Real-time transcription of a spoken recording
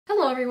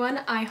Hello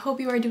everyone, I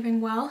hope you are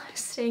doing well,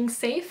 staying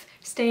safe,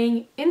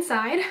 staying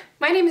inside.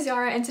 My name is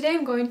Yara and today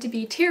I'm going to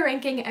be tier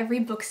ranking every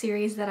book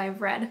series that I've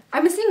read.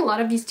 I've been seeing a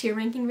lot of these tier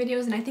ranking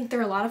videos and I think they're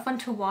a lot of fun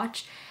to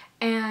watch,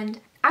 and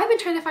I've been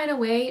trying to find a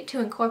way to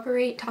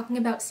incorporate talking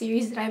about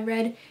series that I've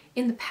read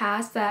in the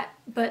past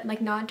but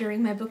like not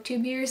during my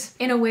booktube years,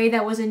 in a way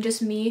that wasn't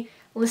just me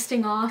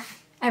listing off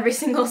every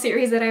single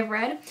series that I've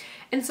read.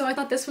 And so I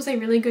thought this was a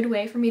really good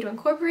way for me to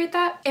incorporate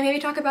that and maybe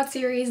talk about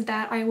series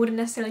that I wouldn't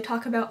necessarily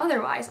talk about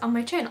otherwise on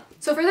my channel.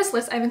 So for this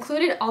list, I've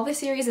included all the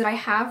series that I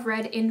have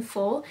read in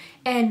full,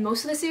 and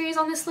most of the series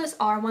on this list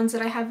are ones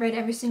that I have read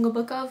every single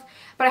book of,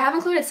 but I have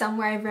included some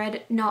where I've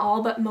read not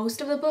all but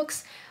most of the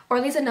books, or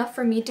at least enough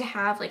for me to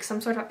have like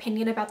some sort of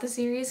opinion about the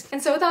series.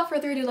 And so without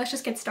further ado, let's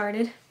just get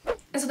started.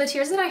 And so the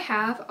tiers that I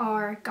have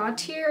are God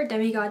tier,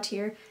 demigod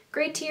tier,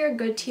 great tier,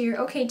 good tier,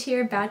 okay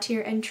tier, bad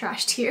tier, and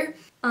trash tier.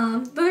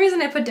 The only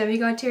reason I put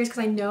demigod tier is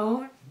because I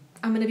know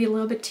I'm gonna be a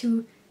little bit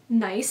too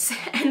nice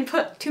and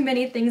put too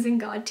many things in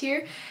God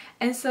tier.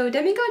 And so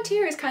demigod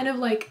tier is kind of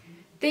like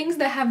things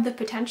that have the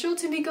potential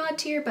to be God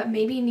tier but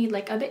maybe need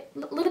like a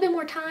little bit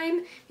more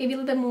time, maybe a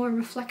little bit more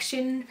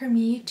reflection for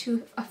me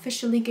to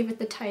officially give it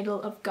the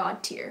title of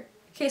God tier.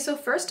 Okay, so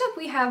first up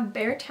we have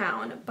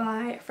Beartown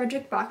by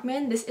Fredrik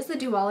Backman. This is the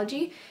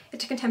duology.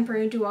 It's a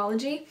contemporary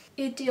duology.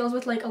 It deals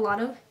with like a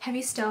lot of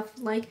heavy stuff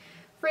like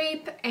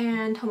rape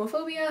and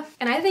homophobia,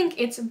 and I think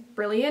it's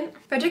brilliant.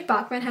 Fredrik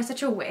Backman has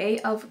such a way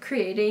of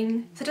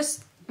creating such a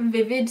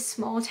vivid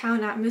small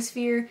town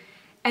atmosphere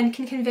and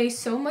can convey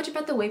so much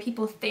about the way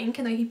people think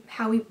and like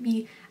how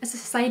we as a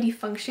society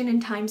function in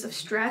times of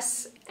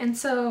stress. And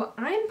so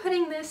I'm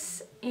putting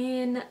this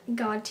in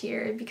God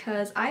tier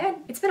because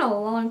it's been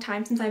a long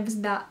time since I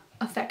was that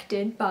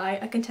affected by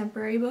a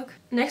contemporary book.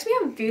 Next we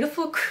have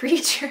Beautiful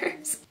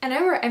Creatures. And I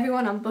remember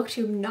everyone on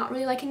BookTube not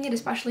really liking it,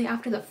 especially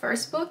after the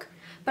first book,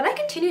 but I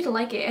continue to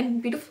like it,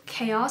 and Beautiful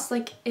Chaos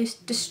like it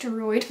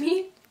destroyed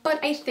me.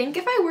 But I think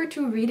if I were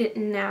to read it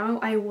now,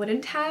 I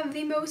wouldn't have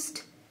the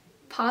most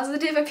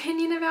positive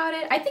opinion about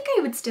it. I think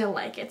I would still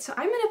like it, so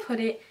I'm gonna put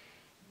it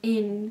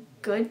in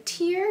good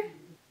tier,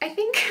 I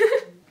think.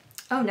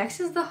 Oh, next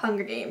is The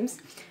Hunger Games.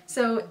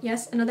 So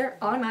yes, another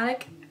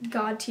automatic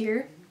God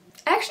tier.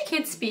 I actually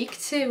can't speak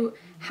to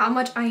how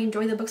much I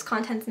enjoy the book's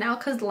contents now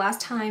because the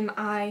last time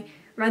I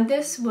read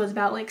this was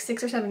about like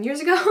 6 or 7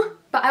 years ago.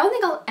 But I don't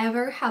think I'll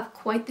ever have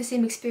quite the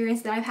same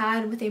experience that I've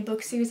had with a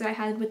book series that I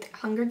had with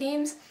Hunger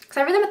Games, because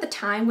I read them at the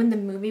time when the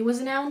movie was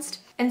announced,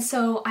 and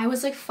so I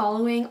was like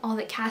following all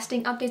the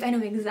casting updates. I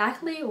know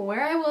exactly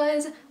where I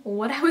was,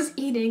 what I was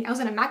eating. I was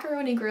in a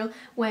macaroni grill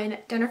when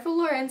Jennifer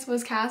Lawrence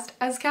was cast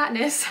as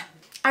Katniss.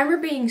 I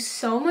remember being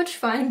so much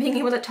fun being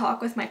able to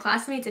talk with my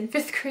classmates in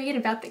 5th grade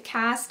about the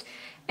cast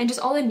and just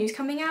all the news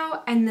coming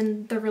out, and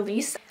then the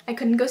release. I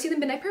couldn't go see the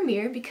midnight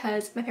premiere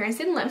because my parents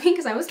didn't let me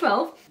because I was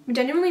 12.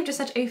 Genuinely just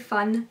such a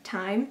fun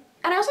time.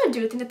 And I also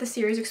do think that the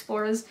series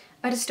explores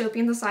a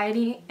dystopian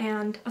society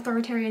and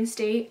authoritarian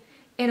state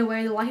in a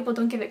way that a lot of people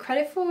don't give it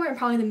credit for, and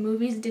probably the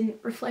movies didn't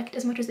reflect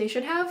as much as they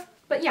should have.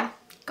 But yeah,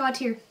 God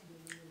tier.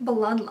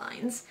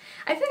 Bloodlines.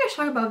 I think I should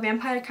talk about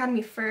Vampire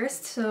Academy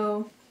first,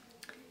 so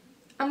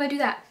I'm gonna do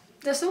that.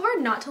 It's so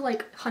hard not to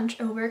like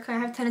hunch over because I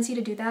have a tendency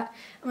to do that.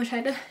 I'm gonna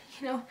try to,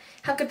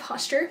 have good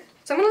posture.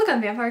 So I'm gonna look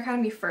at Vampire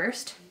Academy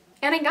first.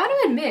 And I gotta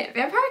admit,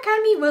 Vampire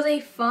Academy was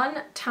a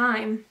fun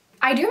time.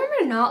 I do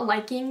remember not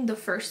liking the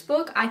first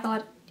book. I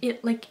thought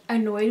it like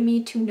annoyed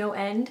me to no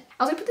end.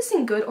 I was gonna put this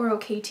in good or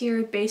okay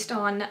tier based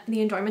on the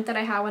enjoyment that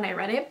I had when I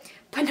read it.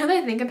 But now that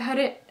I think about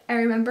it, I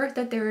remember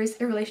that there is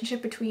a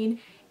relationship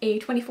between a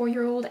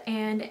 24-year-old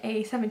and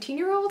a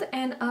 17-year-old,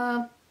 and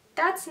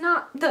that's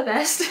not the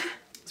best.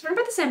 So we're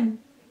gonna put this in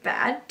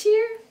bad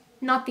tier.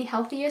 Not the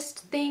healthiest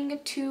thing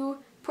to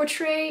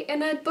portray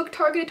in a book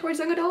targeted towards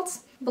young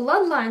adults.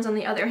 Bloodlines, on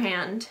the other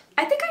hand,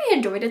 I think I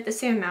enjoyed it the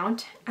same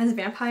amount as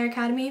Vampire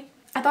Academy.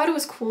 I thought it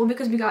was cool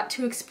because we got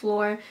to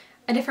explore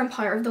a different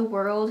part of the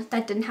world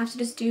that didn't have to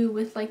just do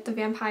with like the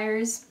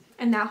vampires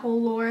and that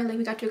whole lore. Like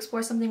we got to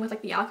explore something with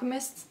like the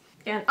alchemists.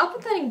 And I'll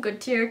put that in good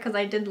tier because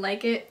I did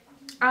like it.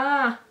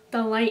 Ah,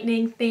 The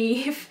Lightning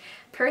Thief.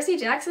 Percy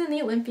Jackson and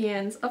the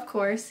Olympians, of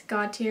course,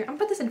 God tier. I'm gonna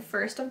put this in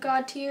first of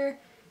God tier.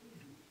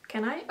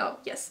 Can I? Oh,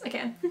 yes, I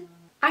can.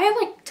 I have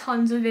like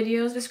tons of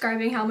videos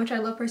describing how much I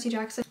love Percy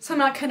Jackson, so I'm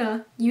not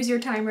gonna use your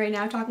time right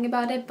now talking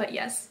about it, but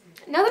yes.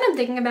 Now that I'm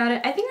thinking about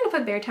it, I think I'm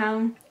gonna put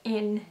Beartown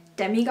in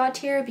demigod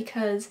tier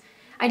because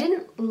I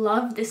didn't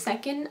love the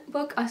second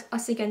book,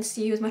 Us Against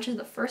You, as much as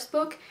the first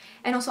book,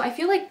 and also I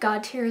feel like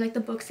God tier are like the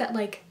books that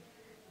like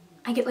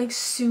I get like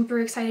super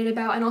excited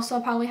about, and also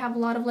I'll probably have a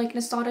lot of like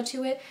nostalgia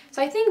to it.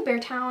 So I think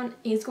Beartown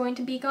is going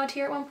to be God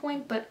tier at one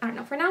point, but I don't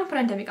know, for now I'll put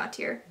it on demigod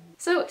tier.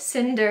 So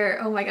Cinder,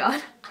 oh my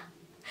god.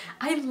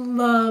 I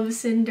love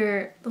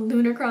Cinder, the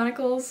Lunar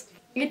Chronicles.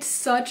 It's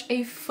such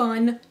a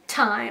fun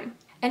time.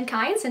 And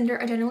Kai and Cinder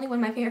are generally one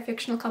of my favorite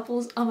fictional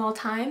couples of all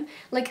time.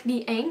 Like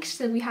the angst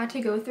that we had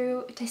to go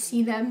through to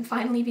see them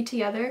finally be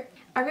together.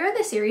 I read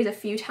the series a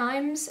few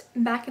times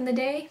back in the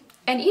day,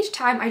 and each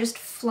time I just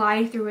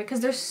fly through it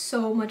because they're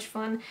so much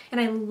fun and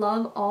I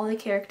love all the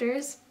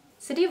characters.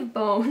 City of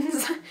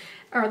Bones,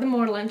 or The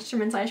Mortal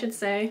Instruments, I should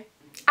say.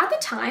 At the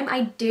time,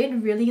 I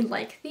did really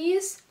like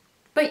these,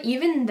 but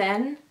even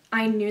then,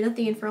 I knew that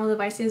The Infernal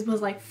Devices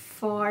was like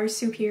far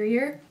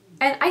superior.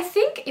 And I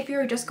think if you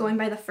were just going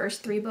by the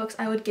first 3 books,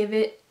 I would give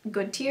it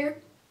good tier,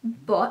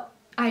 but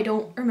I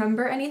don't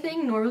remember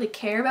anything nor really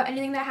care about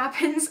anything that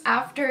happens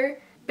after.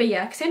 But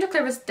yeah, Cassandra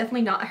Clare was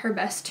definitely not at her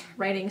best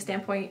writing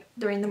standpoint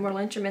during The Mortal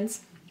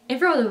Instruments.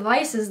 Infernal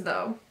Devices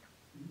though,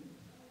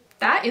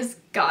 that is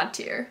god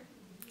tier.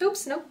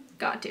 Oops, nope,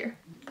 god tier.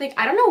 Like,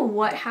 I don't know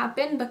what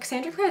happened, but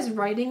Cassandra Clare's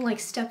writing like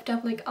stepped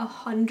up like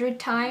 100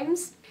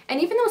 times.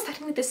 And even though it's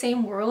technically the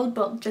same world,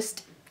 but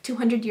just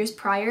 200 years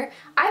prior,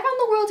 I found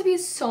the world to be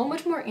so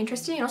much more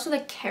interesting, and also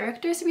the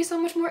characters to be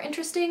so much more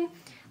interesting.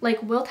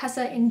 Like Will,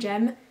 Tessa, and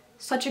Jem,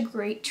 such a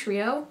great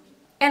trio.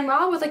 And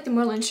while with like The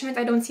Mortal Instruments,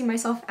 I don't see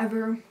myself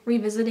ever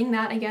revisiting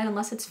that again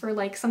unless it's for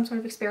like some sort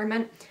of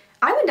experiment.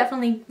 I would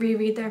definitely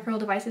reread The Infernal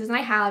Devices, and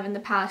I have in the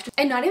past.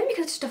 And not even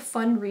because it's just a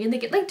fun read,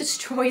 like it like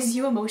destroys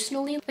you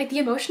emotionally. Like the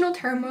emotional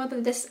turmoil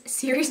that this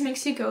series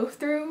makes you go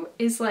through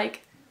is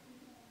like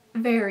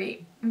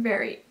very,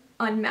 very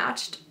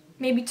unmatched.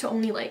 Maybe to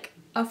only like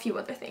a few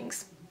other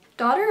things.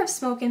 Daughter of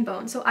Smoke and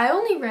Bone. So I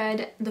only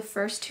read the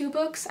first 2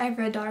 books. I've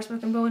read Daughter of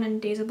Smoke and Bone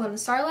and Days of Blood and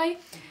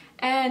Starlight.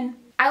 And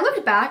I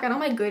looked back on all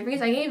my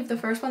Goodreads. I gave the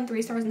first one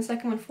 3 stars and the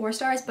second one 4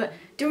 stars, but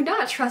do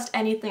not trust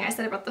anything I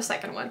said about the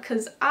second one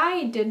because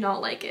I did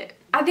not like it.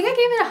 I think I gave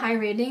it a high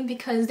rating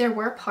because there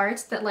were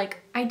parts that like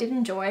I did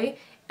enjoy,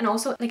 and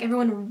also like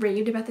everyone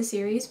raved about the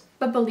series.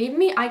 But believe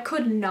me, I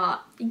could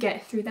not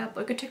get through that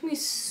book. It took me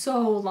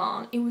so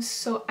long. I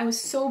was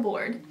so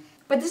bored.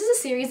 But this is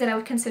a series that I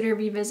would consider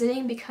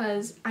revisiting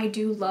because I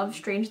do love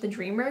Strange the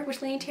Dreamer, which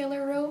Laini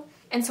Taylor wrote.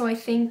 And so I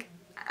think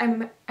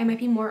I might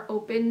be more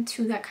open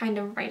to that kind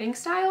of writing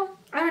style.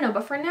 I don't know,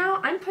 but for now,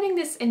 I'm putting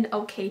this in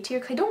okay tier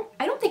because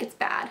I don't think it's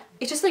bad.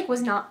 It just like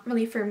was not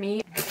really for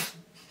me.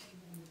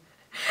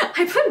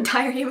 I put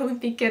Diary of a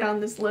Wimpy Kid on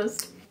this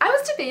list. I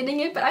was debating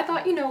it, but I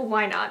thought, you know,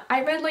 why not?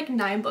 I read like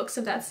 9 books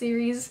of that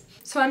series,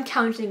 so I'm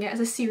counting it as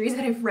a series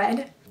that I've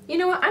read. You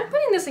know what? I'm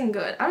putting this in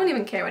good. I don't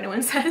even care what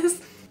anyone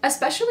says.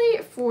 Especially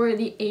for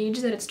the age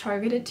that it's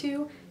targeted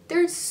to.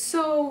 They're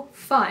so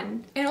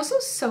fun and also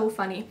so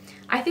funny.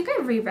 I think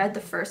I reread the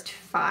first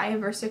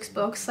 5 or 6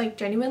 books like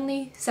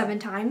genuinely 7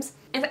 times.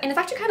 And it's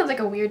actually kind of like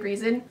a weird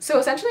reason. So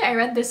essentially I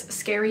read this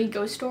scary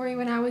ghost story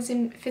when I was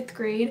in 5th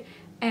grade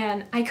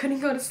and I couldn't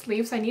go to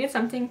sleep, so I needed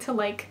something to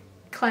like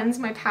cleanse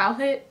my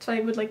palate so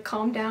I would like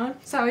calm down.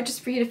 So I would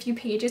just read a few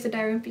pages of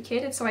Diary of a Wimpy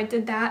Kid, and so I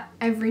did that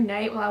every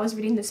night while I was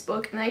reading this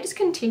book, and I just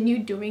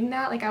continued doing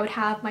that. Like I would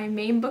have my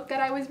main book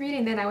that I was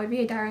reading, then I would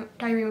read a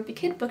Diary of a Wimpy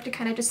Kid book to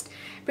kind of just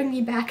bring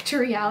me back to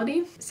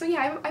reality. So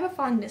yeah, I have a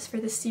fondness for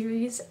this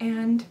series,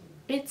 and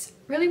it's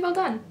really well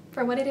done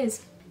for what it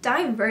is.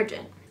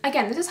 Divergent.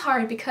 Again, this is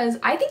hard because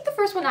I think the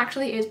first one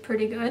actually is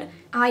pretty good.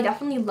 I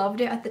definitely loved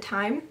it at the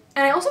time.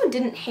 And I also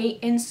didn't hate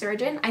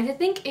Insurgent. I did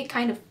think it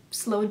kind of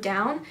slowed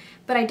down,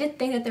 but I did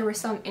think that there was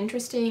some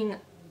interesting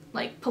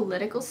like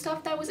political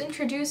stuff that was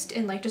introduced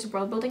and like just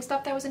world building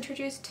stuff that was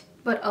introduced.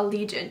 But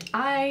Allegiant,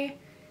 I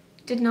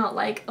did not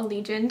like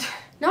Allegiant.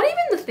 Not even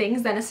the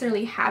things that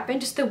necessarily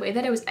happened, just the way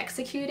that it was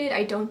executed.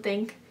 I don't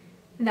think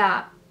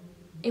that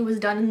it was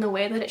done in the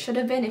way that it should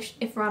have been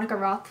if Veronica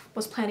Roth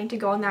was planning to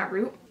go on that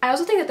route. I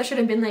also think that there should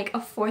have been like a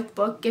 4th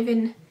book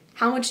given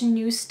how much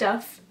new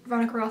stuff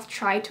Veronica Roth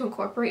tried to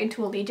incorporate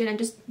into Allegiant and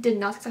just did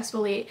not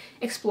successfully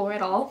explore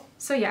at all.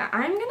 So yeah,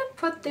 I'm gonna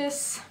put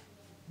this,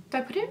 do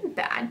I put it in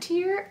bad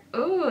tier?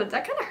 Oh,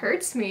 that kind of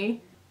hurts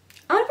me.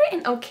 I'm gonna put it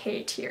in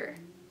okay tier.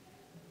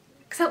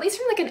 Because at least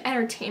from like an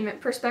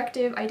entertainment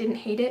perspective, I didn't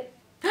hate it.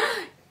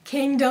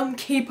 Kingdom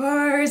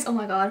Keepers! Oh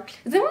my god.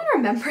 Does anyone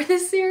remember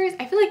this series?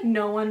 I feel like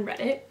no one read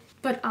it,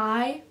 but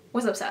I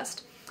was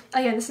obsessed.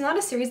 Again, this is not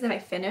a series that I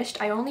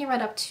finished. I only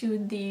read up to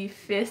the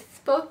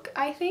 5th book,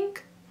 I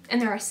think,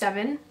 and there are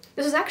 7.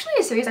 This was actually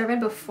a series I read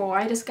before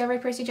I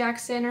discovered Percy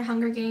Jackson or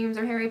Hunger Games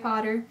or Harry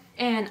Potter,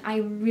 and I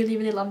really,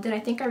 really loved it. I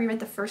think I reread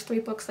the first 3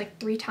 books like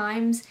 3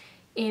 times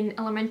in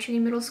elementary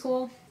and middle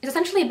school. It's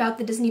essentially about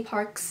the Disney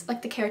parks,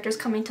 like the characters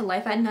coming to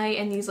life at night,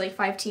 and these like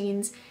 5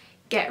 teens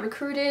get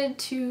recruited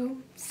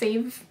to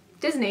save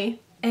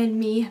Disney. And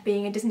me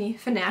being a Disney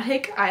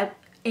fanatic, I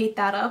ate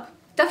that up.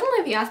 Definitely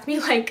if you asked me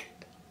like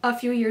a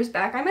few years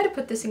back, I might have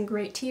put this in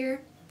great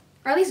tier,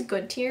 or at least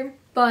good tier,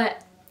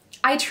 but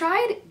I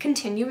tried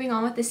continuing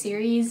on with the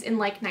series in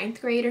like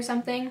 9th grade or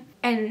something,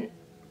 and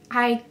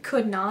I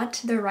could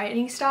not. The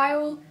writing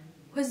style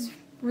was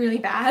really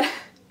bad.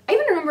 I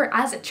even remember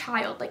as a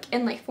child, like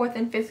in like 4th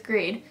and 5th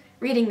grade,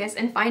 reading this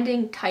and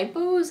finding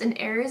typos and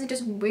errors and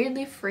just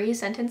weirdly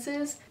phrased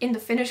sentences in the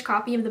finished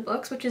copy of the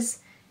books, which is,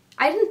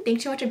 I didn't think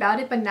too much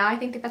about it, but now I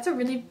think that that's a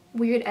really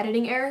weird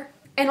editing error.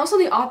 And also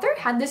the author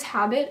had this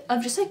habit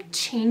of just like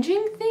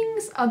changing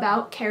things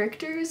about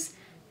characters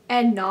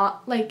and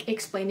not like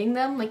explaining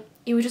them. Like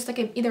it was just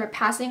like either a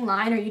passing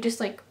line or you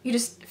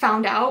just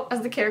found out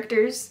as the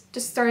characters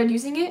just started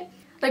using it.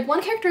 Like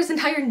one character's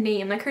entire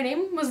name, like her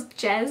name was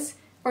Jez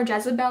or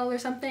Jezebel or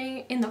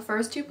something in the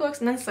first 2 books,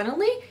 and then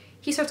suddenly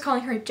he starts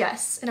calling her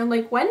Jess, and I'm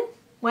like, when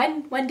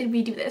did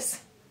we do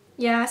this?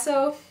 Yeah,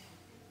 so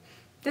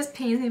this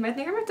pains me, but I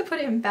think I'm gonna have to put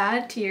it in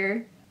bad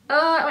tier.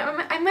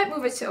 I might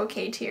move it to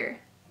okay tier.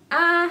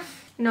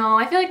 No,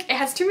 I feel like it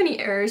has too many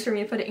errors for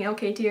me to put it in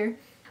okay tier.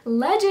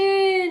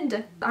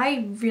 Legend!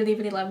 I really,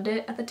 really loved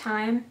it at the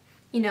time.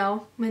 You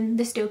know, when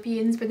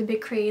dystopians were the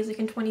big craze, like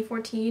in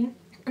 2014.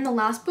 And the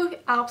last book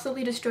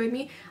absolutely destroyed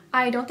me.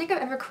 I don't think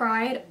I've ever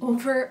cried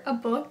over a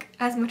book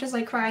as much as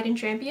I cried in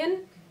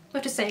Champion,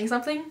 which is saying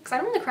something, because I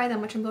don't really cry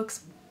that much in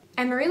books.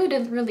 And Marilu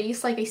did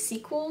release like a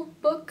sequel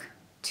book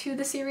to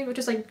the series, which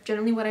is like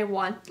generally what I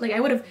want. Like,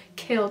 I would have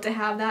killed to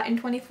have that in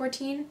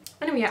 2014.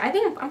 Anyway, yeah, I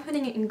think I'm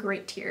putting it in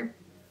great tier.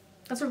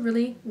 That's a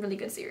really, really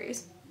good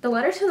series. The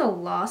Letter to the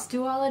Lost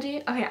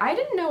duology. Okay, I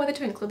didn't know whether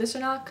to include this or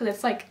not, because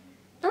it's like,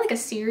 not like a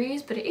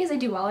series, but it is a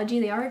duology.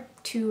 They are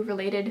two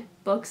related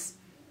books,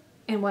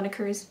 and one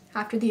occurs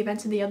after the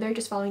events of the other,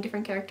 just following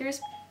different characters.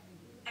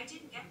 I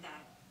didn't get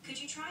that.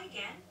 Could you try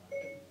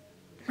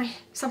again?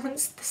 The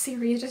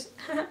series just...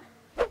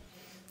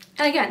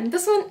 And again,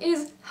 this one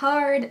is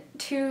hard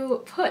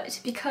to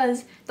put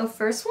because the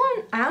first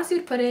one, I honestly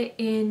would put it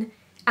in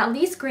at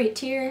least great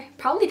tier,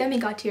 probably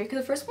demigod tier, because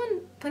the first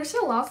one, Letter to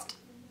the Lost,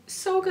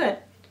 so good.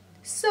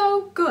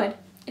 So good.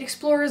 It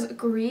explores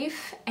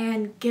grief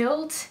and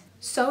guilt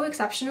so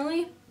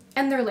exceptionally,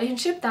 and the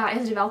relationship that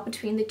is developed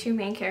between the two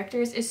main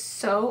characters is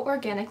so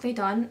organically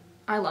done.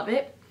 I love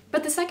it.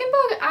 But the second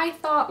book I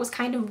thought was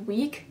kind of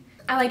weak.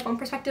 I liked one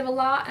perspective a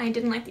lot and I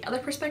didn't like the other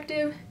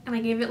perspective, and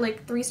I gave it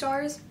like 3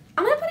 stars.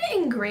 I'm gonna put it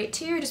in great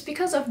tier just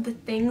because of the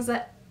things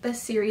that the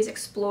series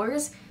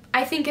explores.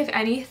 I think if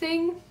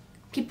anything,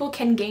 people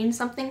can gain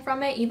something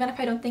from it, even if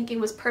I don't think it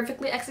was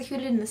perfectly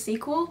executed in the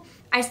sequel.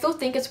 I still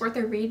think it's worth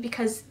a read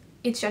because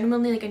it's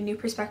genuinely like a new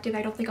perspective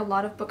I don't think a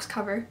lot of books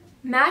cover.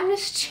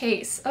 Magnus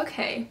Chase.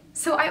 Okay,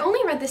 so I only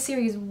read this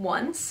series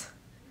once,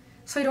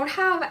 so I don't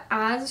have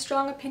as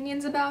strong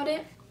opinions about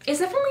it. It's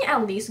definitely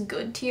at least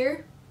good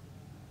tier.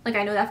 Like,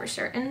 I know that for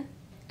certain.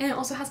 And it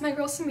also has my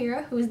girl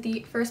Samira, who is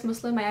the first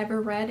Muslim I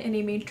ever read in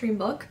a mainstream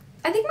book.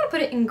 I think I'm gonna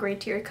put it in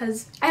great tier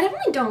because I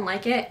definitely don't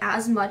like it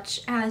as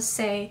much as,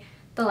 say,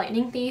 The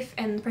Lightning Thief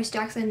and Percy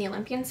Jackson and the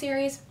Olympian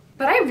series.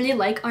 But I really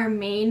like our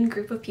main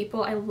group of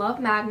people. I love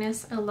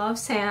Magnus, I love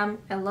Sam,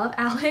 I love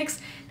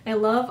Alex, I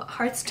love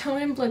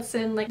Hearthstone and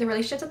Blitzen. Like, the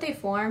relationships that they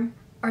form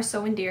are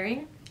so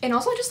endearing. And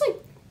also just like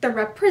the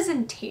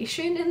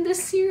representation in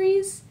this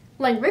series.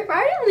 Like, Rick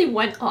Riordan really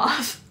went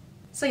off.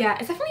 So yeah,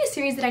 it's definitely a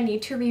series that I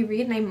need to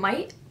reread, and I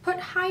might put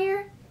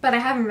higher, but I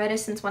haven't read it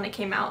since when it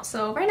came out.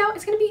 So right now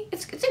it's gonna be,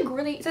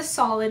 it's a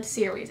solid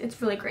series.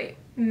 It's really great.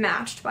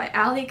 Matched by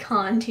Ali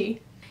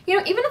Conti. You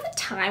know, even at the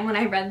time when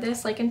I read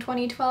this, like in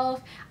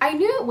 2012, I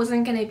knew it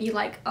wasn't gonna be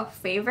like a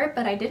favorite,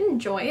 but I did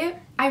enjoy it.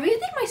 I really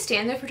think my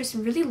standards were just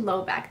really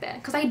low back then,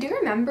 because I do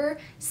remember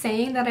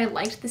saying that I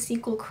liked the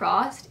sequel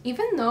Crossed,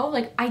 even though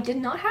like I did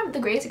not have the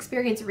greatest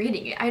experience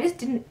reading it. I just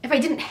didn't, if I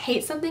didn't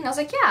hate something, I was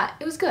like, yeah,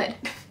 it was good.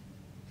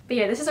 But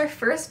yeah, this is our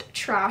first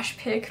trash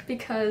pick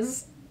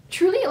because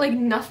truly, like,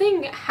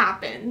 nothing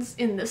happens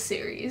in this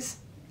series.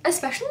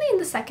 Especially in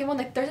the second one,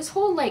 like, there's this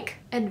whole, like,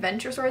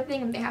 adventure sort of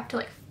thing and they have to,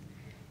 like,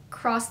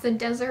 cross the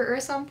desert or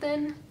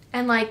something,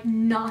 and, like,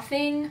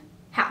 nothing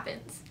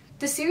happens.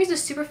 The series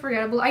is super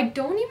forgettable. I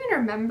don't even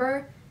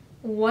remember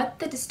what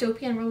the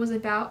dystopian world was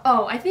about.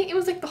 Oh, I think it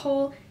was, like, the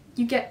whole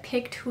you get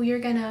picked who you're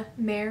gonna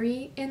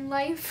marry in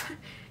life,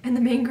 and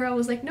the main girl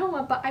was like,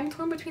 no, but I'm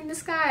torn between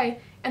this guy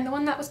and the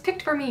one that was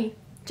picked for me.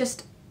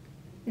 Just,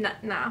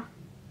 nah.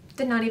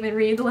 Did not even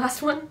read the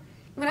last one.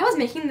 When I was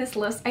making this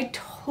list, I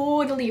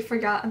totally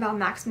forgot about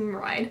Maximum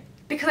Ride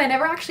because I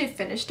never actually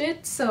finished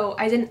it, so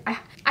I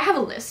have a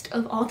list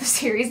of all the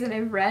series that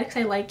I've read because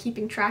I like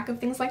keeping track of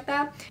things like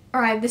that.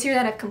 Or I have the series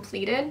that I've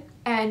completed,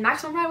 and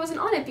Maximum Ride wasn't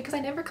on it because I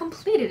never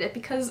completed it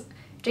because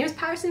James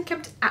Patterson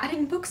kept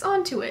adding books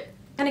onto it.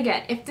 And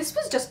again, if this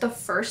was just the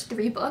first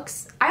 3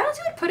 books, I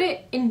honestly would put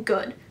it in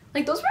good.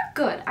 Like, those were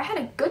good. I had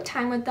a good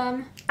time with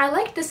them. I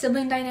liked the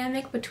sibling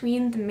dynamic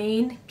between the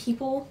main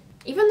people.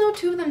 Even though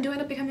 2 of them do end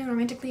up becoming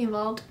romantically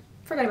involved.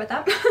 Forgot about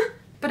that.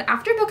 But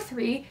after book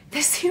 3,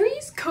 the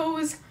series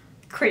goes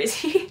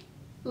crazy.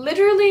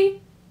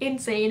 Literally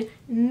insane.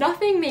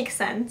 Nothing makes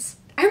sense.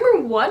 I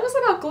remember one was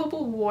about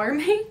global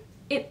warming.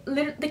 It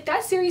literally, like,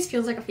 that series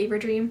feels like a fever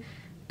dream.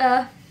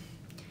 I'm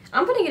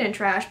putting it in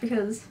trash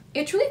because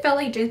it truly felt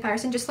like James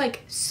Patterson just,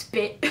 like,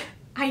 spit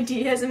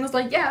ideas and was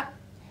like, yeah,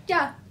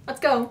 let's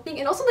go.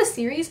 And also the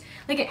series,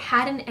 like, it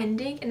had an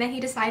ending and then he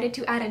decided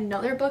to add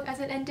another book as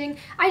an ending.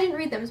 I didn't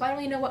read them, so I don't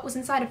really know what was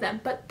inside of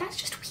them, but that's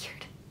just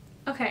weird.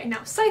 Okay,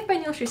 now Scythe by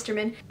Neal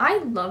Shusterman. I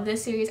love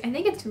this series. I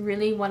think it's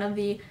really one of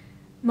the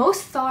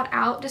most thought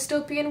out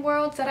dystopian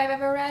worlds that I've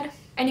ever read.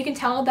 And you can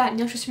tell that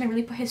Neal Shusterman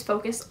really put his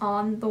focus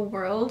on the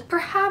world,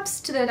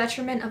 perhaps to the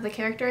detriment of the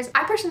characters.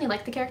 I personally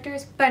like the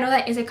characters, but I know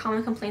that is a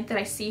common complaint that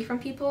I see from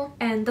people.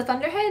 And the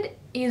Thunderhead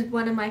is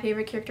one of my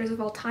favorite characters of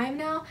all time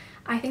now.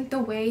 I think the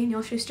way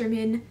Neal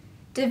Shusterman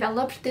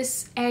developed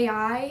this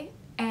AI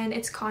and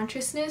its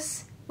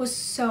consciousness was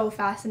so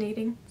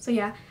fascinating. So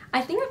yeah,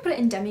 I think I'd put it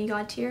in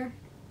demigod tier.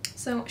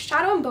 So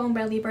Shadow and Bone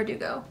by Leigh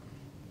Bardugo.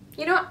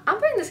 You know what? I'm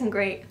putting this in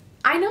great.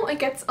 I know it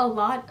gets a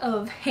lot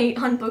of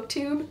hate on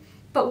BookTube,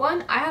 but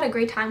one, I had a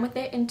great time with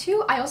it, and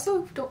two, I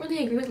also don't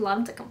really agree with a lot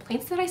of the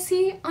complaints that I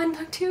see on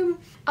BookTube.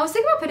 I was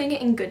thinking about putting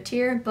it in good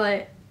tier,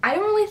 but I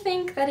don't really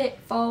think that it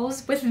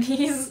falls with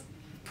these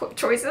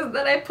choices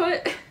that I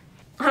put.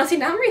 Honestly,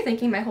 now I'm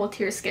rethinking my whole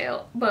tier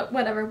scale, but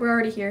whatever, we're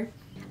already here.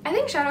 I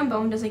think Shadow and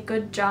Bone does a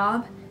good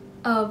job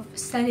of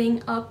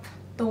setting up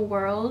the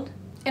world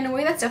in a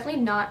way that's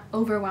definitely not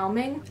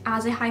overwhelming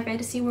as a high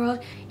fantasy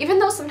world. Even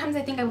though sometimes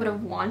I think I would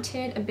have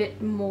wanted a bit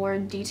more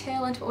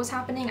detail into what was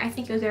happening, I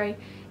think it was very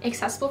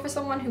accessible for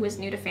someone who is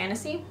new to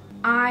fantasy.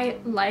 I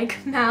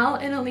like Mal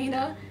and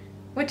Alina,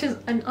 which is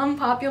an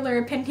unpopular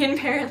opinion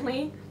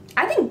apparently.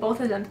 I think both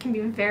of them can be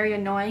very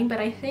annoying,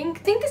 but I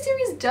think the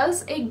series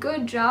does a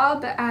good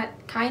job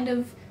at kind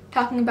of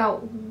talking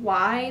about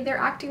why they're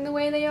acting the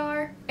way they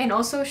are and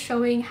also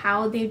showing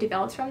how they've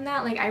developed from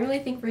that. Like, I really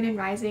think Ruin and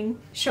Rising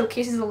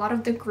showcases a lot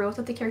of the growth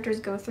that the characters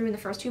go through in the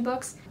first two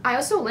books. I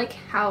also like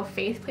how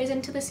faith plays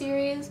into the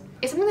series.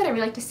 It's something that I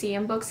really like to see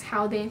in books,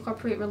 how they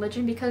incorporate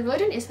religion, because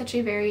religion is such a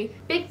very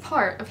big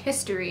part of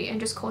history and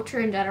just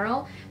culture in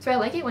general. So I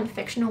like it when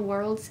fictional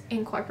worlds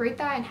incorporate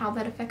that and how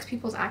that affects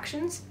people's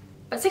actions.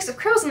 But Six of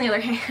Crows, on the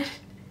other hand,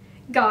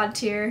 God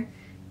tier.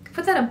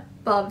 Put that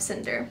above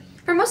Cinder.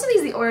 For most of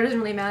these, the order doesn't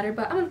really matter,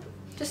 but I'm gonna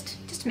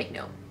just to make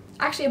note.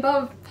 Actually,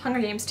 above Hunger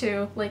Games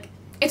too. Like,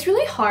 it's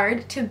really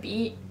hard to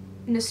beat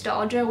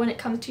nostalgia when it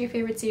comes to your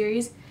favorite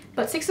series,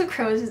 but Six of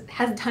Crows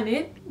has done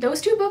it.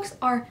 Those two books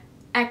are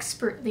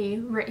expertly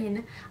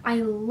written. I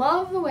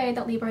love the way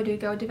that Leigh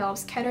Bardugo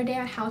develops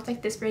Ketterdam and how it's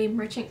like this very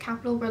merchant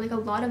capital where like a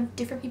lot of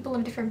different people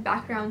of different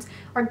backgrounds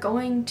are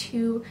going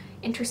to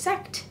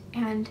intersect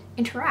and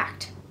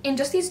interact. In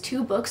just these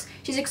two books,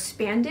 she's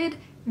expanded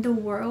the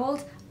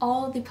world,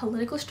 all the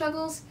political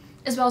struggles,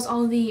 as well as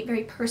all the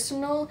very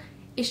personal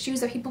issues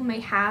that people may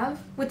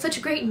have with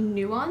such great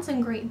nuance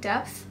and great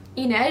depth.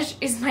 Inej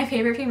is my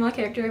favorite female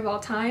character of all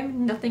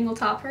time. Nothing will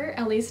top her,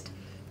 at least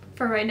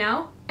for right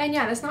now. And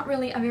yeah, that's not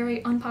really a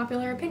very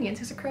unpopular opinion.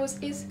 Six of Crows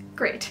is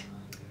great.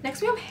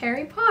 Next we have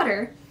Harry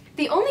Potter.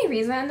 The only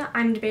reason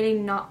I'm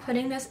debating not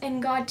putting this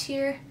in God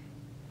tier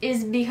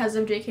is because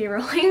of J.K.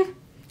 Rowling.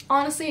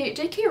 Honestly,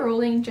 J.K.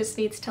 Rowling just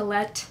needs to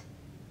let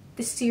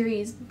the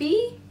series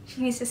be.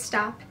 She needs to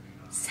stop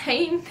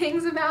saying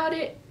things about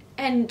it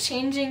and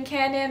changing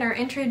canon or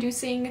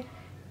introducing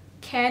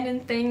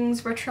canon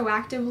things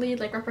retroactively,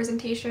 like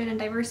representation and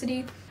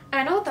diversity.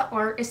 And I know that the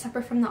art is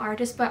separate from the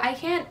artist, but I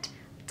can't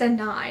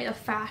deny the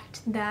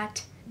fact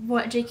that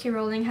what J.K.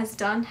 Rowling has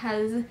done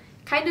has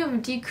kind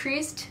of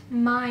decreased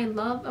my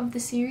love of the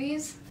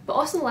series. But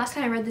also the last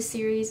time I read the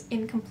series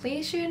in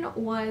completion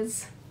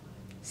was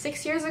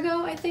 6 years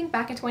ago, I think.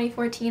 Back in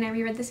 2014 I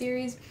reread the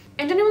series.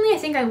 And genuinely I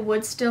think I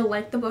would still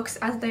like the books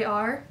as they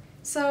are.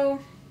 So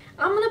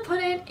I'm gonna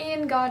put it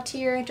in God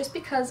tier just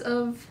because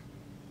of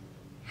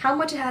how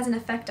much it has an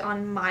effect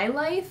on my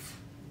life.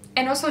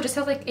 And also just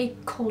as like a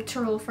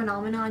cultural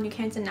phenomenon, you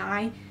can't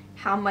deny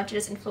how much it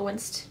has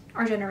influenced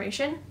our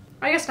generation.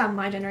 I guess not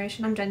my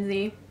generation, I'm Gen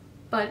Z,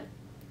 but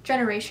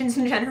generations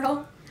in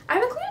general.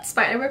 I've included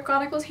Spiderweb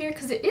Chronicles here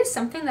because it is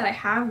something that I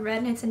have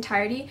read in its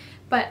entirety,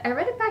 but I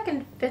read it back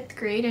in 5th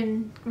grade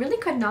and really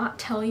could not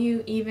tell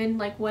you even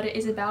like what it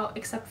is about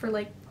except for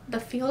like the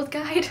field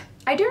guide.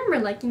 I do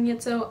remember liking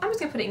it, so I'm just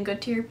gonna put it in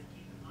good tier.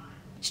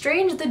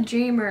 Strange the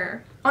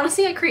Dreamer.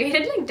 Honestly, I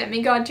created like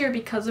demigod tier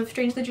because of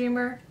Strange the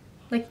Dreamer,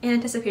 like in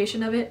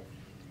anticipation of it.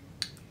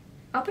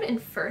 I'll put it in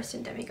first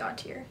in demigod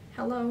tier.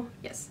 Hello?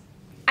 Yes.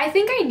 I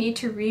think I need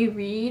to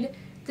reread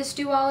this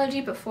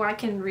duology before I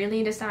can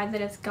really decide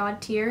that it's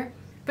God tier.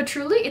 But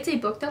truly, it's a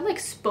book that like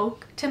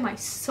spoke to my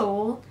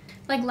soul.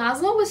 Like,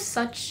 Laszlo was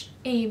such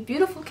a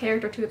beautiful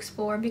character to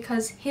explore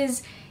because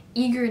his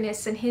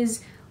eagerness and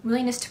his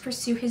willingness to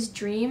pursue his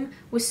dream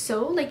was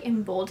so like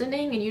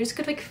emboldening, and you just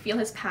could like feel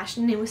his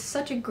passion. It was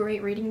such a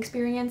great reading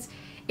experience.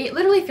 It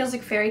literally feels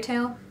like fairy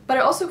tale, but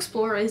it also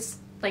explores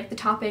like the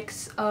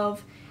topics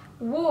of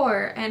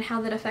war and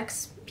how that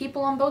affects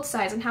people on both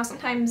sides and how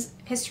sometimes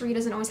history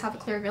doesn't always have a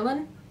clear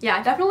villain.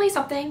 Yeah, definitely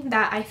something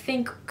that I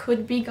think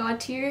could be God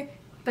tier,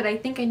 but I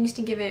think I need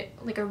to give it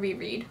like a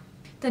reread.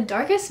 The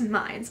Darkest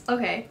Minds.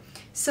 Okay,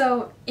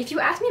 so if you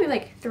asked me maybe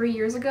like 3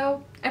 years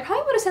ago, I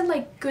probably would have said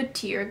like good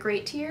tier,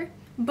 great tier.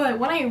 But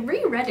when I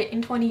reread it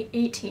in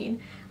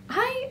 2018,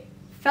 I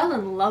fell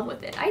in love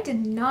with it. I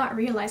did not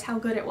realize how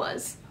good it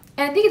was.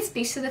 And I think it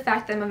speaks to the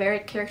fact that I'm a very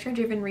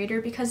character-driven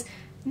reader because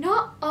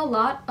not a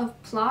lot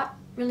of plot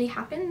really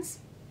happens.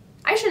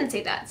 I shouldn't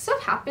say that.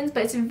 Stuff happens,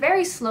 but it's a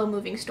very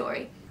slow-moving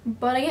story.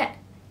 But again,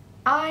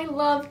 I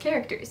love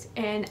characters,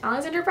 and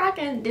Alexandra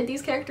Bracken did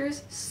these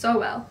characters so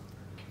well.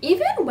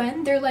 Even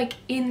when they're like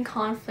in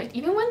conflict,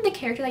 even when the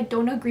characters I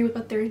don't agree with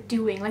what they're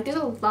doing, like there's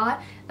a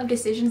lot of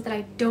decisions that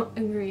I don't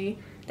agree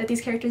that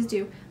these characters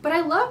do, but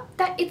I love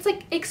that it's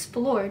like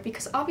explored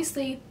because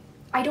obviously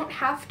I don't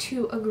have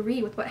to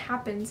agree with what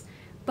happens,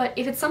 But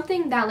if it's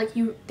something that like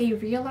they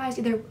realize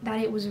either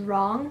that it was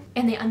wrong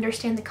and they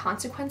understand the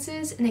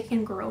consequences and they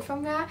can grow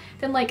from that,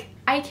 then like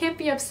I can't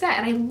be upset,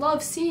 and I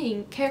love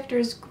seeing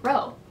characters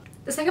grow.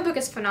 The second book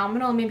is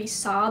phenomenal, maybe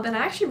Saw, but I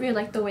actually really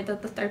like the way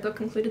that the third book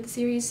concluded the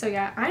series, so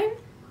yeah, I'm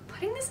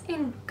putting this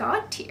in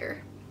God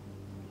tier.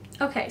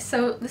 Okay,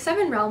 so the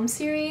Seven Realms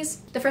series,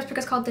 the first book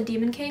is called The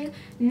Demon King.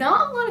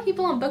 Not a lot of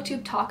people on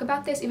BookTube talk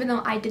about this, even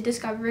though I did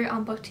discover it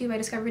on BookTube. I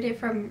discovered it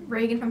from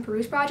Reagan from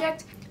Peruse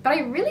Project, but I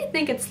really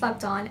think it's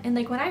slept on, and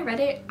like when I read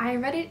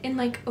it in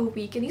like a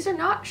week, and these are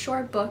not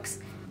short books,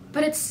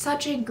 but it's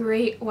such a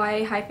great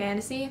YA high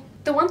fantasy.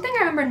 The one thing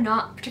I remember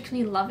not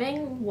particularly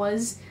loving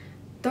was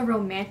the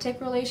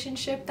romantic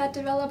relationship that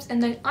develops,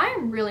 and then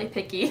I'm really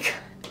picky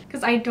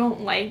because I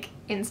don't like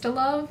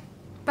insta-love.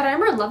 But I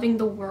remember loving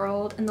the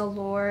world and the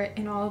lore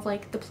and all of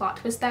like the plot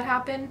twists that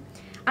happen.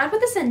 I would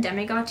put this in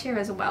demigod tier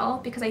as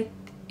well because it's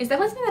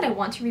definitely something that I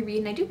want to reread,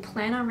 and I do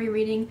plan on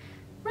rereading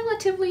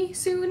relatively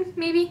soon,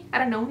 maybe. I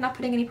don't know, not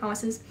putting any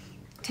promises.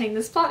 Dang,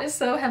 this plot is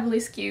so heavily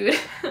skewed.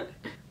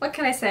 What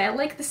can I say? I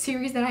like the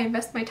series that I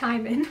invest my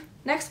time in.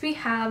 Next we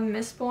have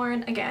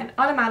Mistborn. Again,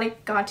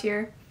 automatic God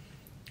tier.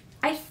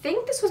 I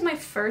think this was my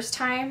first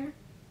time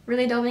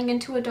really delving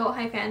into adult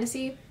high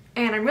fantasy.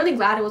 And I'm really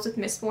glad it was with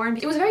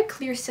Mistborn. It was a very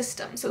clear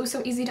system, so it was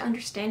so easy to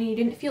understand and you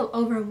didn't feel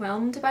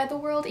overwhelmed by the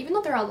world, even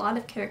though there are a lot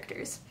of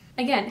characters.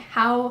 Again,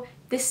 how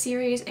this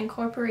series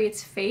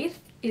incorporates faith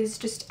is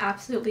just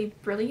absolutely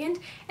brilliant,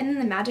 and then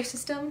the magic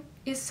system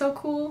is so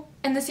cool.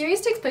 And the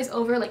series takes place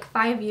over like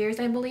 5 years,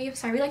 I believe,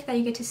 so I really like that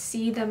you get to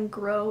see them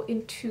grow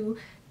into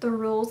the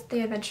roles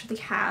they eventually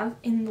have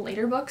in the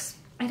later books.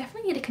 I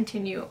definitely need to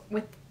continue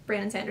with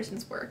Brandon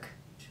Sanderson's work,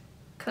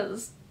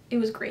 because it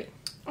was great.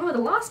 Oh, the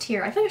last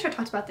tier. I feel like I should have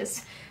talked about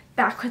this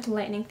back with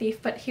Lightning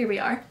Thief, but here we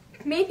are.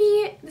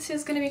 Maybe this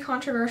is going to be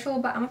controversial,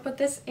 but I'm going to put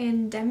this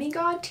in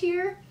demigod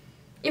tier,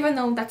 even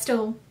though that's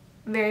still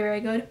very,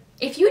 very good.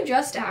 If you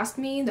just asked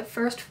me the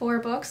first 4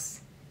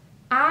 books,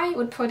 I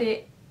would put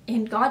it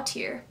in God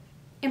tier,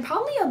 and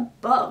probably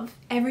above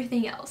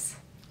everything else.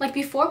 Like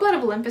before Blood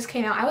of Olympus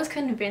came out, I was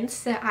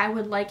convinced that I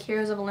would like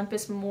Heroes of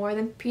Olympus more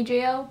than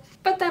PJO,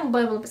 but then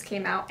Blood of Olympus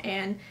came out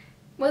and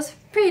was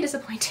pretty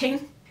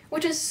disappointing.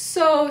 Which is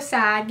so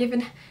sad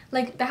given,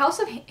 like, the House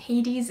of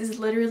Hades is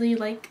literally,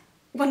 like,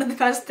 one of the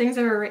best things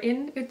ever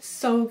written. It's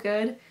so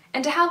good.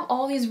 And to have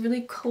all these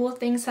really cool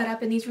things set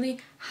up and these really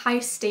high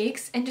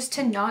stakes, and just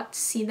to not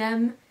see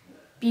them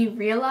be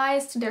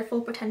realized to their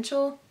full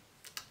potential,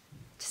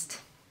 just,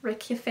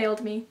 Rick, you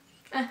failed me.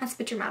 That's a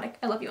bit dramatic.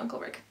 I love you, Uncle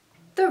Rick.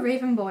 The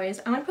Raven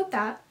Boys, I'm gonna put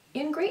that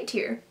in great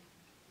tier.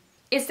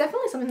 It's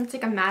definitely something that's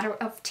like a matter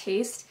of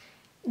taste.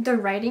 The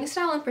writing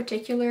style in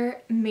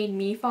particular made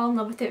me fall in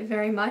love with it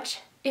very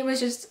much. It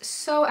was just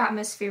so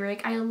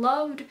atmospheric. I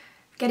loved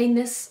getting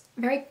this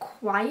very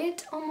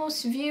quiet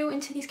almost view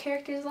into these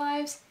characters'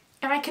 lives.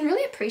 And I can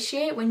really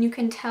appreciate when you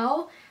can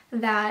tell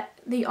that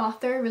the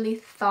author really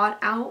thought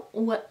out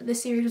what the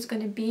series was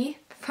going to be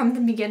from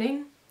the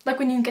beginning. Like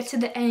when you get to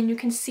the end, you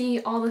can see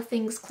all the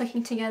things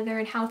clicking together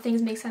and how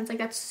things make sense. Like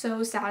that's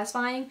so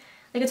satisfying.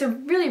 Like it's a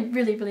really,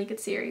 really, really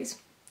good series.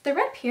 The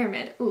Red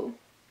Pyramid, ooh.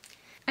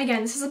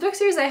 Again, this is a book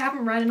series I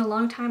haven't read in a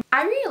long time.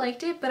 I really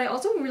liked it, but I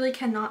also really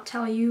cannot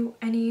tell you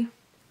any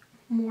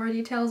more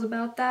details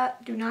about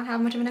that. Do not have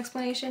much of an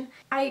explanation.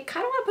 I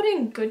kind of want to put it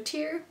in good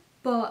tier,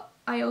 but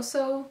I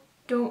also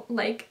don't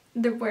like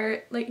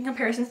in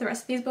comparison to the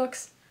rest of these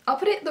books. I'll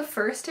put it the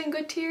first in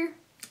good tier.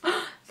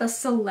 The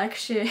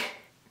Selection.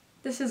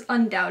 This is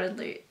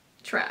undoubtedly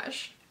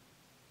trash.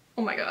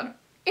 Oh my god.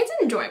 It's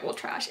enjoyable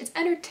trash. It's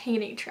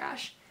entertaining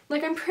trash.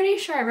 Like, I'm pretty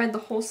sure I read the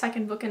whole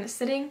second book in a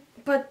sitting,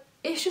 but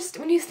it's just,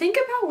 when you think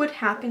about what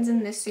happens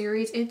in this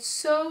series, it's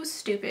so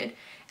stupid.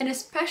 And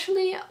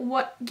especially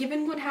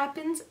given what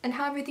happens and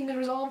how everything is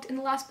resolved in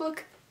the last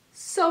book,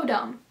 so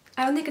dumb.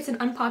 I don't think it's an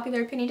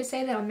unpopular opinion to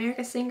say that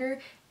America Singer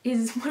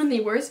is one of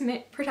the worst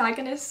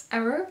protagonists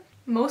ever.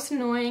 Most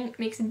annoying,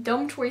 makes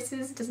dumb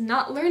choices, does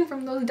not learn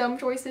from those dumb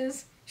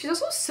choices. She's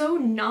also so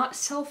not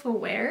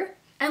self-aware.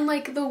 And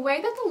like, the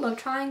way that the love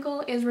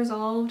triangle is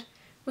resolved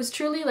was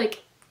truly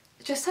like,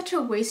 just such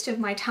a waste of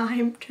my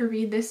time to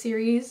read this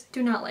series.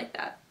 Do not like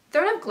that.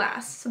 Throne of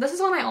Glass. So this is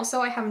one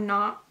I have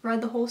not read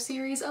the whole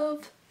series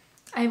of.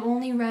 I've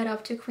only read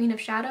up to Queen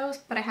of Shadows,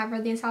 but I have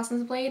read The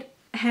Assassin's Blade.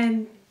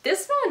 And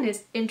this one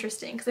is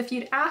interesting, because if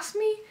you'd asked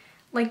me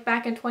like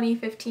back in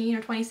 2015 or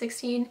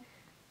 2016,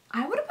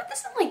 I would have put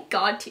this in like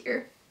God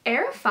tier.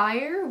 Heir of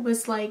Fire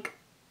was like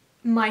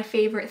my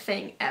favorite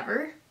thing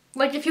ever.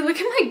 Like if you look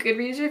at my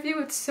Goodreads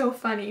review, it's so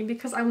funny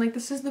because I'm like,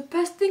 this is the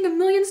best thing,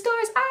 1,000,000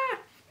 stars, ah!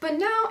 But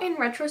now, in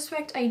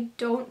retrospect, I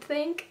don't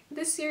think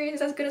this series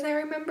is as good as I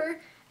remember.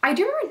 I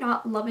do remember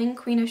not loving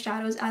Queen of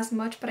Shadows as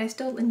much, but I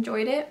still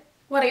enjoyed it.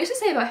 What I used to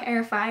say about Heir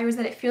of Fire is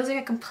that it feels like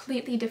a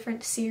completely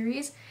different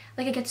series.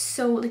 Like it gets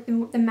so, like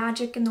the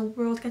magic in the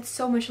world gets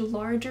so much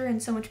larger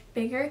and so much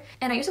bigger.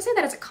 And I used to say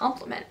that as a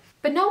compliment.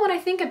 But now when I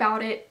think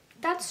about it,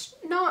 that's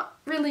not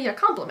really a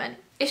compliment.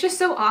 it's just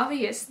so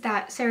obvious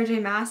that Sarah J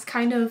Maas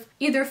kind of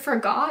either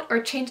forgot or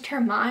changed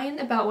her mind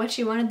about what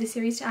she wanted the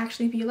series to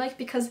actually be like,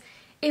 because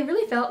it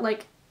really felt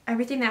like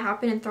everything that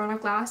happened in Throne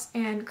of Glass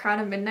and Crown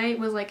of Midnight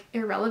was like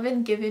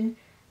irrelevant given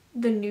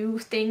the new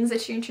things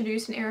that she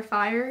introduced in Heir of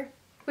Fire,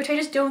 which I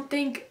just don't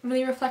think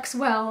really reflects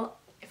well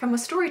from a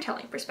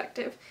storytelling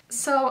perspective.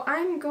 So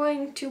I'm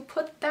going to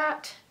put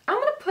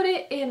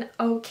it in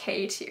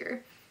okay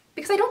tier,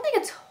 because I don't think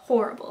it's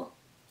horrible.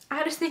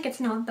 I just think it's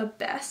not the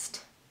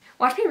best.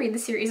 Watch me read the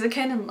series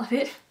again and love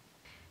it.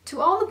 To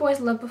All the Boys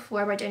Loved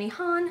Before by Jenny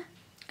Han.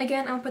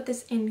 Again, I'm gonna put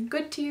this in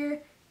good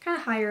tier, kind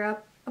of higher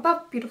up,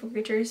 above Beautiful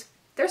Creatures.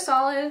 They're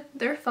solid,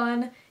 they're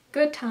fun,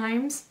 good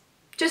times.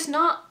 Just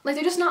not, like,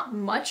 there's just not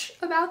much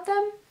about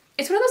them.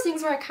 It's one of those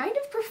things where I kind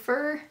of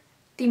prefer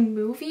the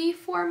movie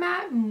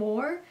format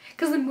more,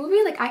 because the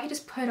movie, like, I could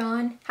just put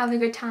on, have a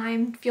good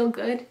time, feel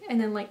good, and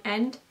then like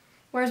end.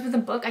 Whereas with a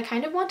book, I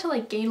kind of want to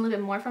like gain a little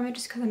bit more from it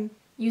just because I'm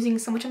using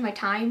so much of my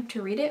time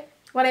to read it.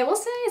 What I will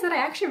say is that I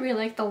actually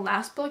really like the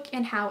last book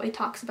and how it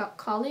talks about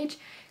college,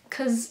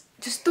 because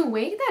just the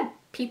way that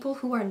people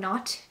who are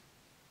not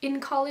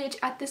in college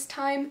at this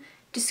time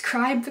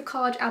describe the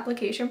college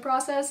application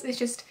process is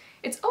just,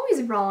 it's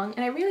always wrong,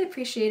 and I really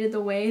appreciated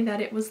the way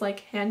that it was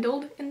like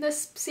handled in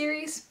this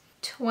series.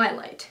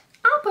 Twilight.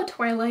 I'll put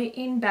Twilight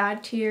in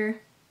bad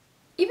tier.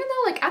 Even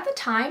though like at the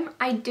time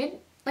I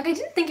didn't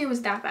think it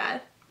was that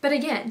bad. But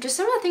again, just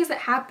some of the things that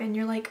happen,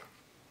 you're like,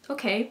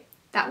 okay,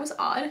 that was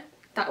odd.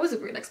 That was a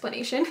weird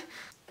explanation.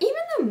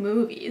 Even the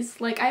movies,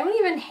 like, I don't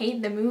even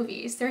hate the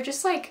movies. They're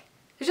just like,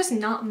 there's just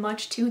not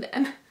much to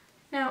them.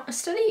 Now, A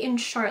Study in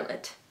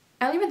Charlotte.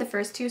 I only read the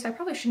first two, so I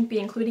probably shouldn't be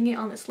including it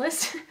on this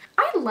list.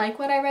 I like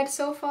what I read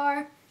so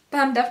far, but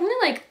I'm definitely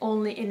like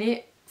only in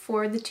it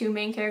for the two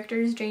main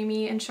characters,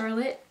 Jamie and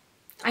Charlotte.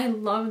 I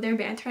love their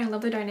banter, I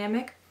love their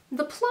dynamic.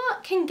 The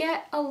plot can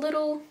get a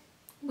little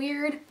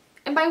weird,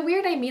 and by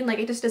weird I mean like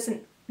it just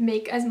doesn't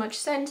make as much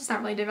sense, it's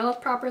not really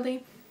developed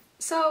properly.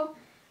 So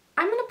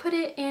I'm gonna put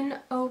it in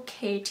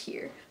okay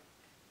tier.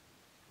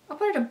 I'll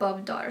put it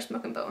above Daughter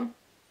Smoke and Bone.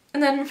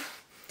 And then,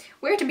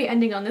 weird to be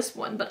ending on this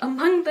one, but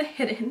Among the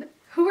Hidden,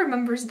 who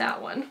remembers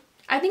that one?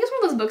 I think it's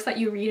one of those books that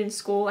you read in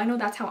school. I know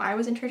that's how I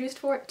was introduced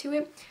to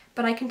it,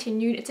 but I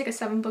continued. It's like a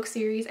 7-book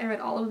series. I read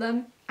all of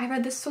them. I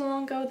read this so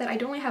long ago that I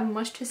don't really have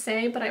much to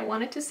say, but I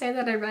wanted to say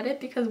that I read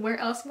it because where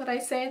else would I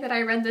say that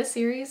I read this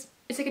series?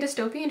 It's like a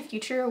dystopian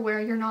future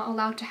where you're not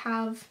allowed to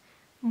have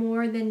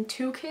more than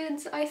 2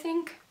 kids, I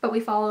think, but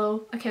we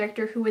follow a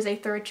character who is a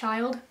 3rd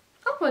child.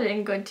 I'll put it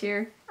in good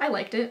tier. I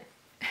liked it.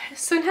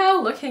 So now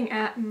looking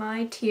at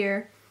my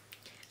tier,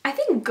 I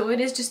think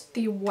good is just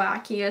the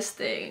wackiest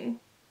thing.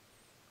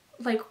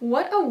 Like,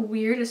 what a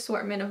weird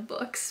assortment of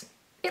books.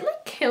 It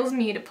like kills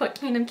me to put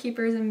Kingdom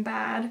Keepers in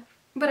bad,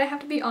 but I have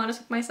to be honest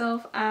with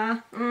myself.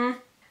 I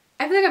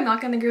feel like I'm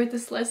not gonna agree with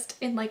this list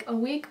in like a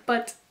week,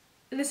 but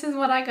this is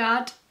what I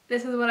got.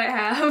 This is what I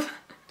have.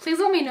 Please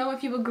let me know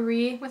if you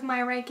agree with my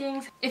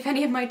rankings, if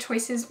any of my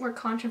choices were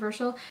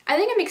controversial. I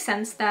think it makes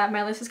sense that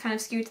my list is kind of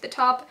skewed to the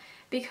top,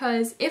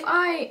 because if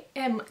I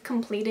am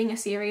completing a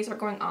series or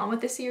going on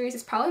with the series,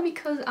 it's probably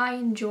because I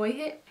enjoy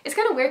it. It's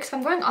kind of weird because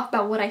I'm going off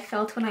about what I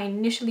felt when I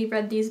initially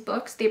read these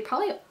books.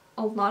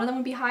 A lot of them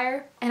would be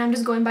higher, and I'm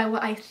just going by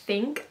what I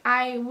think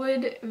I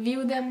would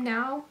view them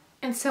now.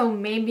 And so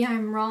maybe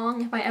I'm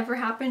wrong. If I ever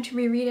happen to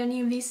reread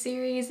any of these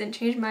series and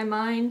change my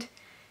mind,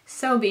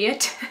 so be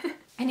it.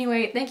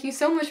 Anyway, thank you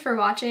so much for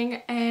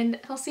watching, and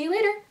I'll see you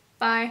later.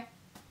 Bye.